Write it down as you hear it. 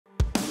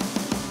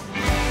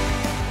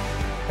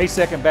Hey,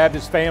 Second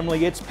Baptist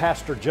family, it's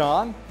Pastor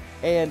John.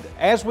 And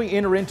as we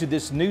enter into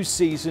this new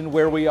season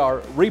where we are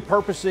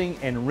repurposing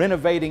and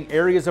renovating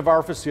areas of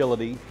our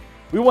facility,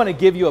 we want to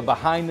give you a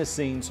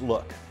behind-the-scenes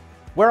look.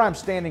 Where I'm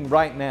standing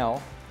right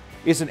now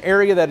is an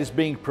area that is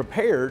being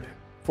prepared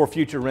for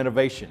future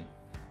renovation.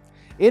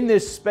 In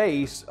this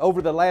space,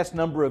 over the last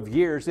number of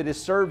years, it has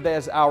served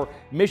as our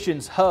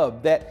missions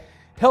hub that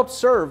helps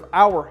serve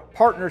our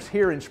partners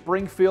here in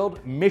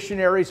Springfield,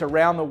 missionaries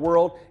around the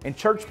world, and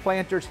church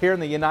planters here in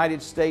the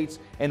United States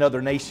and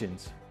other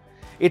nations.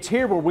 It's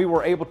here where we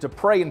were able to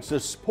pray and to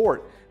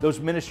support those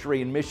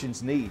ministry and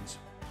missions needs.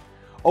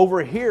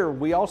 Over here,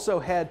 we also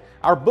had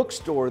our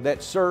bookstore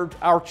that served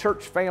our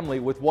church family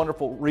with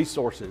wonderful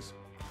resources.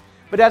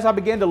 But as I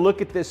began to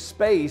look at this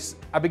space,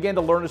 I began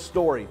to learn a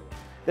story.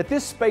 That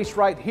this space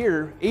right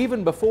here,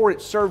 even before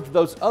it served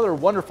those other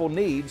wonderful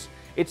needs,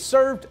 it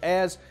served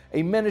as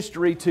a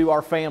ministry to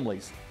our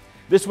families.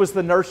 This was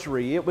the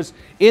nursery. It was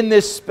in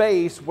this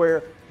space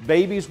where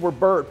babies were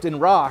burped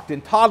and rocked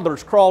and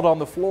toddlers crawled on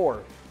the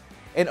floor.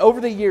 And over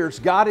the years,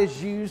 God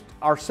has used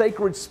our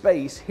sacred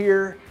space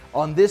here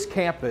on this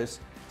campus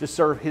to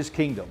serve His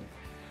kingdom.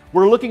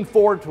 We're looking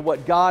forward to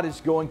what God is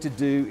going to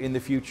do in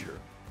the future.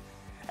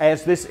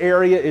 As this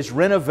area is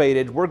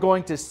renovated, we're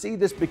going to see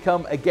this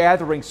become a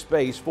gathering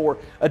space for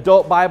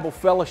adult Bible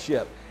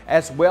fellowship,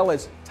 as well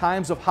as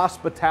times of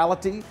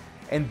hospitality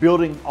and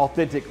building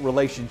authentic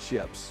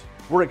relationships.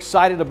 We're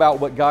excited about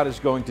what God is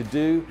going to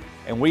do,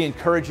 and we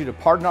encourage you to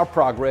pardon our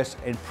progress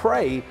and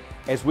pray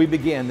as we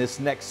begin this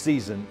next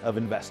season of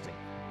investing.